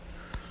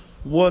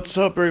What's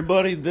up,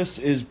 everybody? This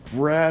is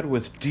Brad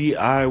with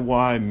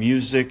DIY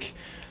Music,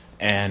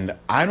 and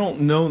I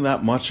don't know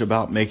that much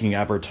about making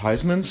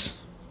advertisements,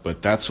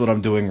 but that's what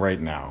I'm doing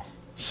right now.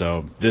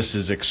 So this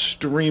is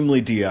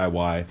extremely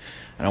DIY,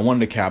 and I wanted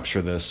to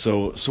capture this.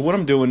 So what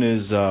I'm doing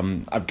is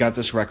I've got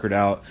this record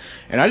out,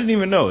 and I didn't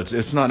even know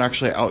it's not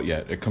actually out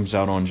yet. It comes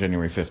out on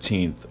January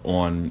 15th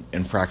on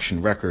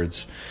Infraction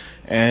Records,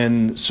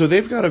 and so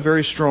they've got a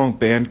very strong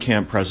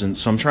Bandcamp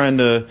presence. So I'm trying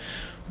to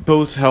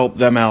both help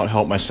them out,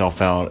 help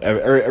myself out.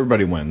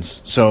 Everybody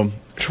wins. So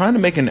trying to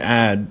make an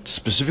ad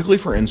specifically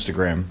for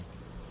Instagram,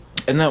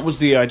 and that was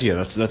the idea.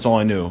 That's all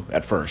I knew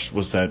at first,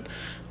 was that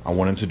I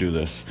wanted to do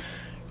this.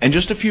 And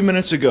just a few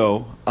minutes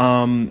ago,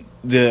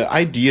 the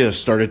idea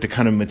started to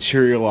kind of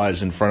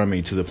materialize in front of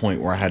me to the point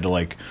where I had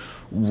to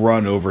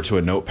run over to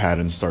a notepad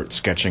and start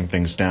sketching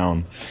things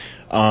down.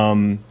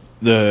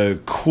 The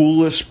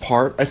coolest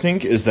part, I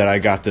think, is that I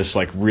got this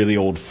really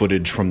old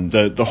footage from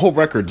the whole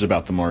record's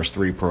about the Mars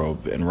 3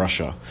 probe in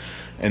Russia.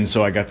 And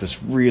so I got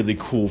this really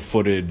cool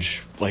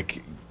footage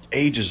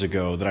ages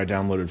ago that I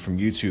downloaded from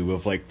YouTube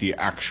of the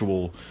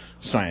actual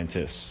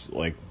scientists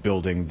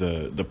building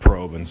the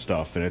probe and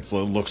stuff, and it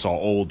looks all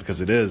old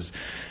because it is.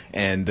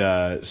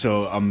 And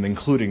so I'm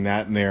including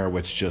that in there,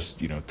 which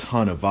just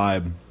ton of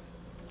vibe.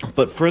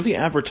 But for the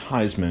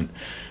advertisement,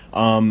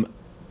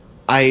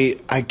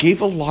 I gave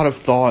a lot of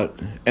thought,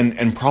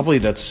 and probably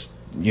that's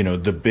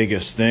the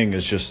biggest thing,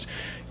 is just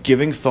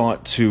giving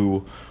thought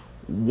to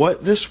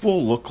what this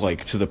will look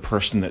like to the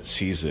person that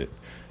sees it.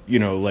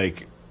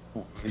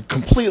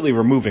 Completely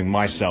removing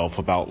myself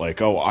about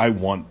oh, I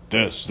want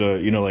this.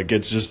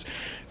 It's just,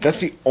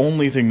 that's the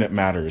only thing that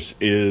matters,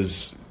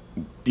 is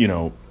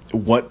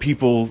what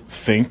people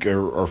think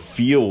or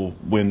feel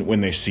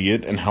when they see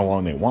it and how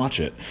long they watch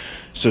it.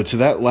 So to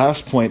that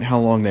last point, how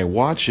long they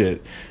watch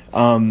it,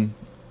 I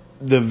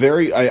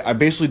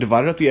basically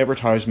divided up the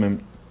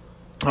advertisement.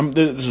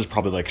 This is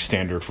probably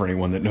standard for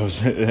anyone that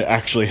knows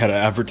actually how to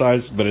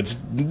advertise, but it's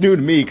new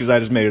to me because I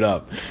just made it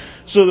up.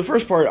 So the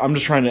first part, I'm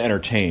just trying to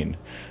entertain,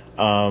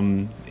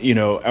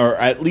 or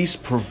at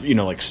least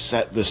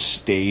set the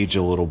stage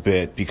a little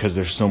bit, because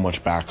there's so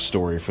much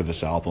backstory for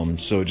this album.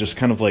 So just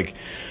kind of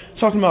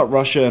talking about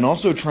Russia, and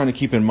also trying to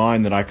keep in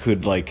mind that I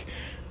could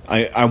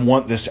I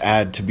want this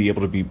ad to be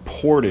able to be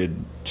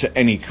ported to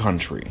any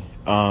country.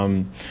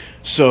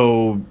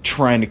 So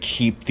trying to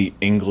keep the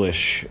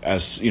English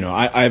as,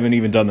 I haven't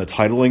even done the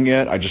titling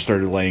yet. I just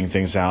started laying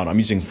things out. I'm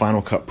using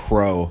Final Cut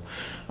Pro.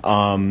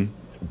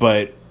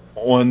 But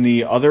on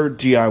the other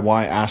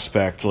DIY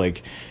aspect,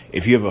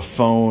 if you have a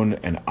phone,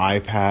 an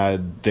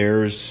iPad,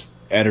 there's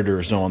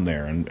editors on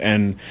there.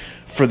 And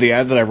for the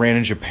ad that I ran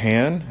in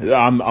Japan,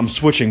 I'm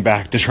switching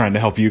back to trying to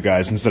help you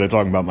guys instead of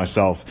talking about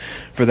myself.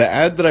 For the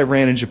ad that I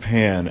ran in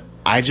Japan,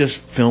 I just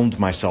filmed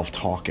myself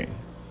talking.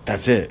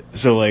 That's it.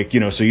 So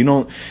so you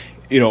don't,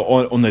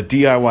 on the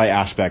DIY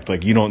aspect,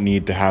 you don't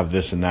need to have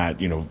this and that.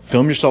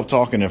 Film yourself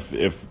talking.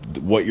 If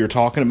what you're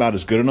talking about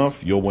is good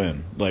enough, you'll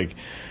win.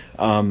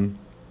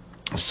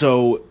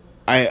 So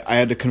I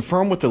had to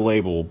confirm with the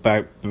label,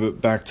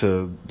 back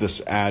to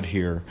this ad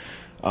here.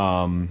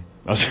 I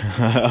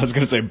was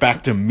gonna say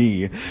back to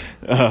me,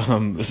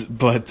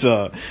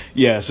 but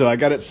yeah. So I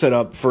got it set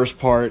up. First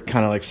part,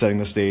 kind of setting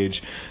the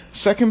stage.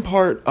 Second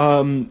part,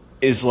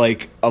 is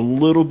a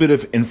little bit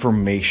of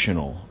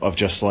informational, of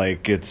just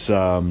it's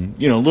a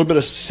little bit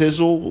of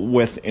sizzle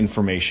with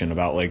information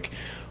about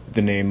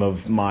the name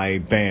of my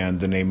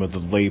band, the name of the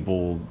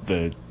label,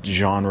 the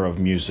genre of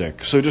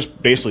music. So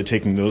just basically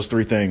taking those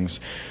three things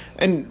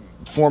and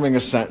forming a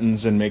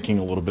sentence and making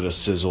a little bit of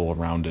sizzle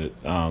around it.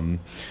 And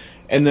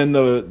then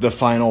the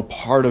final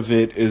part of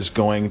it is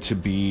going to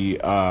be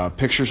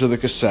pictures of the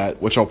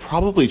cassette, which I'll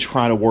probably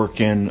try to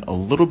work in a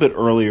little bit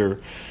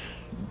earlier,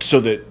 so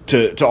that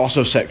to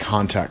also set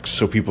context,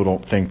 so people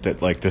don't think that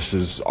this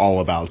is all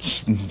about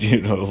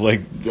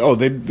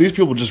these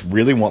people just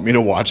really want me to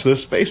watch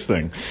this space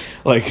thing.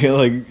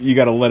 You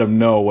got to let them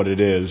know what it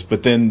is.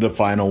 But then the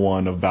final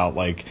one about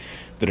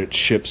that it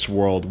ships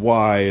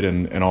worldwide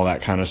and all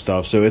that kind of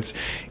stuff. So it's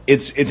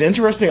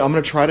interesting. I'm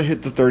gonna try to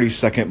hit the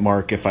 30-second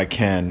mark if I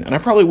can, and I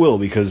probably will,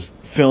 because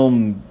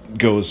film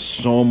goes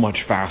so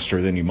much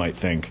faster than you might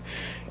think.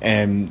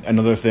 And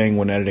another thing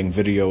when editing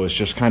video is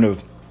just kind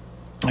of,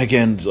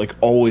 again,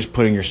 always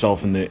putting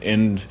yourself in the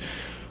end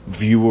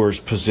viewer's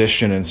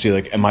position and see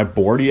am I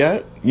bored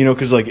yet?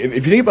 Because if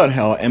you think about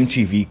how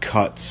MTV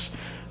cuts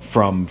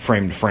from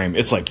frame to frame,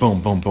 it's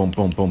boom, boom, boom,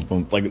 boom, boom,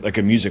 boom, like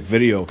a music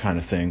video kind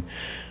of thing.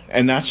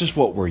 And that's just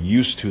what we're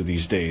used to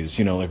these days.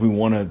 We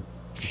want to,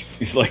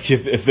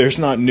 if there's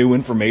not new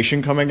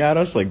information coming at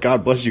us,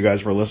 God bless you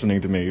guys for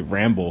listening to me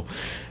ramble,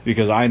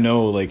 because I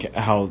know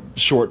how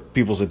short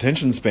people's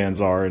attention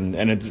spans are, and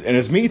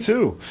it's me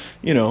too.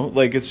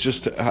 It's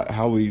just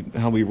how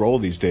we roll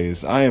these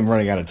days. I am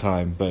running out of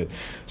time, but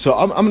so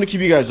I'm gonna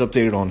keep you guys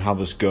updated on how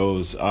this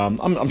goes.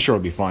 I'm sure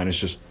it'll be fine. It's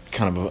just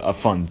kind of a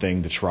fun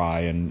thing to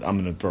try, and I'm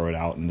gonna throw it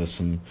out into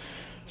some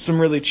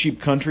really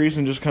cheap countries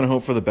and just kind of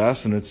hope for the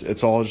best, and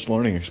it's all just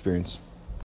learning experience.